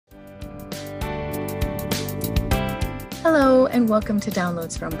Hello and welcome to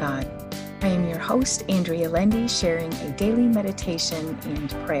Downloads from God. I am your host, Andrea Lendy, sharing a daily meditation and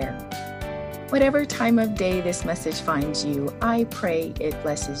prayer. Whatever time of day this message finds you, I pray it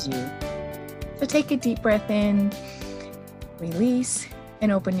blesses you. So take a deep breath in, release,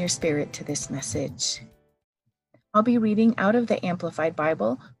 and open your spirit to this message. I'll be reading out of the Amplified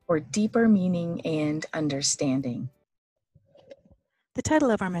Bible for deeper meaning and understanding. The title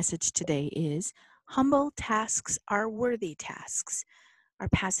of our message today is Humble Tasks Are Worthy Tasks. Our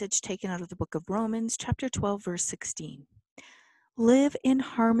passage taken out of the book of Romans, chapter 12, verse 16. Live in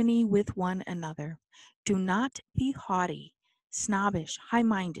harmony with one another. Do not be haughty, snobbish,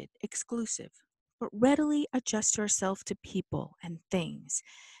 high-minded, exclusive, but readily adjust yourself to people and things,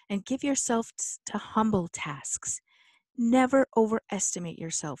 and give yourself to humble tasks. Never overestimate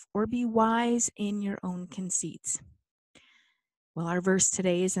yourself or be wise in your own conceits. Well, our verse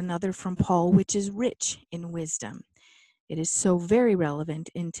today is another from Paul, which is rich in wisdom. It is so very relevant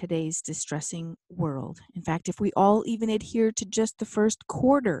in today's distressing world. In fact, if we all even adhere to just the first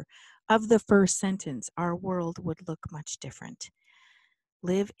quarter of the first sentence, our world would look much different.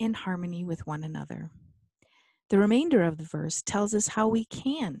 Live in harmony with one another. The remainder of the verse tells us how we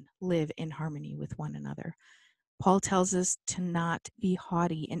can live in harmony with one another. Paul tells us to not be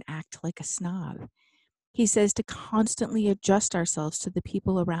haughty and act like a snob. He says to constantly adjust ourselves to the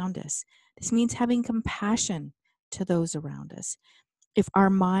people around us. This means having compassion to those around us. If our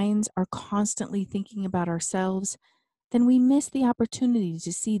minds are constantly thinking about ourselves, then we miss the opportunity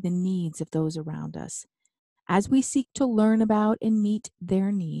to see the needs of those around us. As we seek to learn about and meet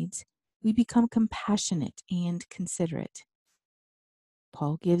their needs, we become compassionate and considerate.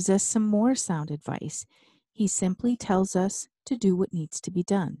 Paul gives us some more sound advice. He simply tells us to do what needs to be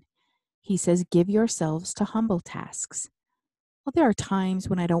done. He says, give yourselves to humble tasks. Well, there are times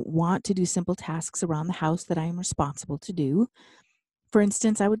when I don't want to do simple tasks around the house that I am responsible to do. For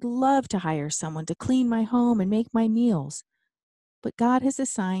instance, I would love to hire someone to clean my home and make my meals. But God has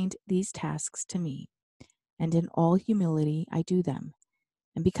assigned these tasks to me, and in all humility, I do them.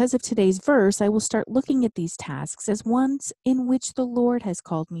 And because of today's verse, I will start looking at these tasks as ones in which the Lord has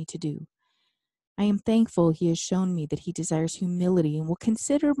called me to do. I am thankful He has shown me that He desires humility and will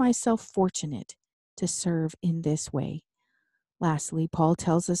consider myself fortunate to serve in this way. Lastly, Paul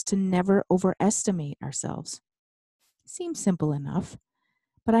tells us to never overestimate ourselves. Seems simple enough,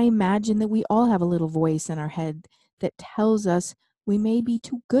 but I imagine that we all have a little voice in our head that tells us we may be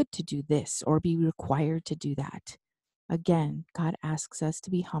too good to do this or be required to do that. Again, God asks us to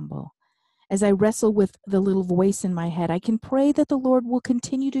be humble. As I wrestle with the little voice in my head, I can pray that the Lord will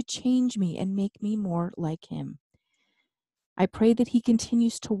continue to change me and make me more like Him. I pray that He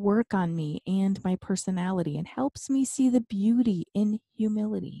continues to work on me and my personality and helps me see the beauty in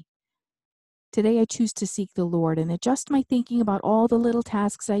humility. Today I choose to seek the Lord and adjust my thinking about all the little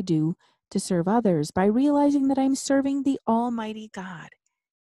tasks I do to serve others by realizing that I'm serving the Almighty God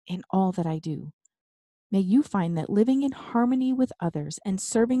in all that I do. May you find that living in harmony with others and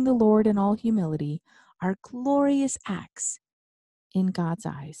serving the Lord in all humility are glorious acts in God's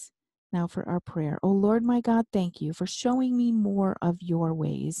eyes. Now for our prayer. Oh Lord my God, thank you for showing me more of your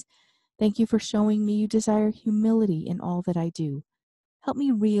ways. Thank you for showing me you desire humility in all that I do. Help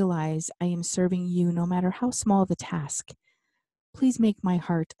me realize I am serving you no matter how small the task. Please make my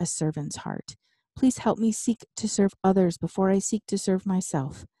heart a servant's heart. Please help me seek to serve others before I seek to serve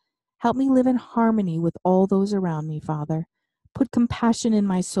myself. Help me live in harmony with all those around me, Father. Put compassion in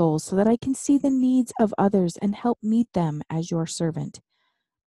my soul so that I can see the needs of others and help meet them as your servant.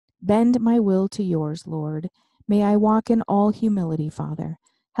 Bend my will to yours, Lord. May I walk in all humility, Father.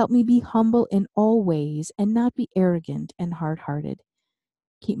 Help me be humble in all ways and not be arrogant and hard-hearted.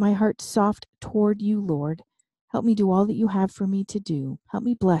 Keep my heart soft toward you, Lord. Help me do all that you have for me to do. Help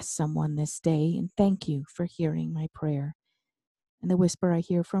me bless someone this day, and thank you for hearing my prayer. And the whisper I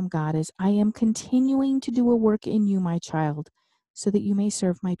hear from God is, I am continuing to do a work in you, my child, so that you may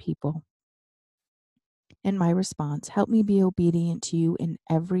serve my people. And my response, help me be obedient to you in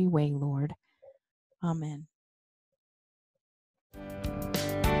every way, Lord. Amen.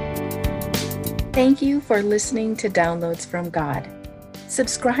 Thank you for listening to Downloads from God.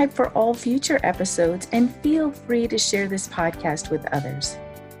 Subscribe for all future episodes and feel free to share this podcast with others.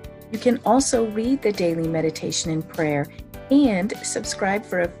 You can also read the daily meditation and prayer and subscribe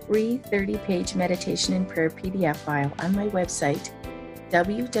for a free 30-page meditation and prayer PDF file on my website,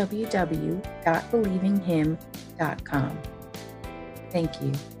 www.believinghim.com. Thank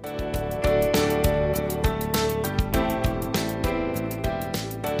you.